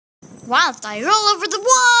wildfire all over the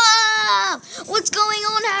wall! What's going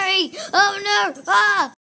on, Harry? Oh no!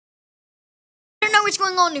 Ah! I don't know what's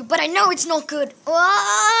going on, but I know it's not good.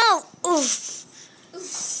 Whoa! Oof!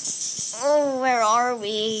 Oh, where are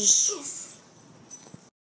we?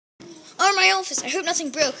 Oh, my office. I hope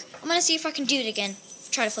nothing broke. I'm gonna see if I can do it again.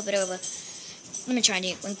 Try to flip it over. Let me try and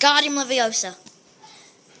do it. Wingardium Leviosa.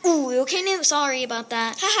 Ooh, okay, Newt. Sorry about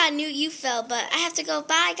that. Haha, Newt, you fell, but I have to go.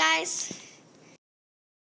 Bye, guys.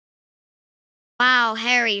 Wow,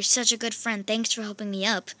 Harry, you're such a good friend. Thanks for helping me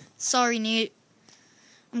up. Sorry, Newt.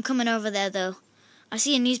 I'm coming over there, though. I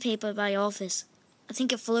see a newspaper by your office. I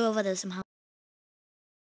think it flew over there somehow.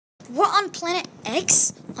 We're on Planet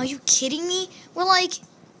X? Are you kidding me? We're like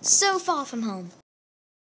so far from home.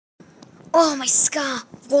 Oh, my scar.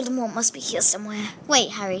 Voldemort must be here somewhere.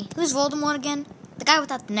 Wait, Harry, who's Voldemort again? The guy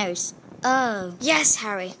without the nose. Oh. Yes,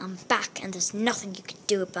 Harry, I'm back, and there's nothing you can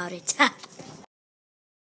do about it.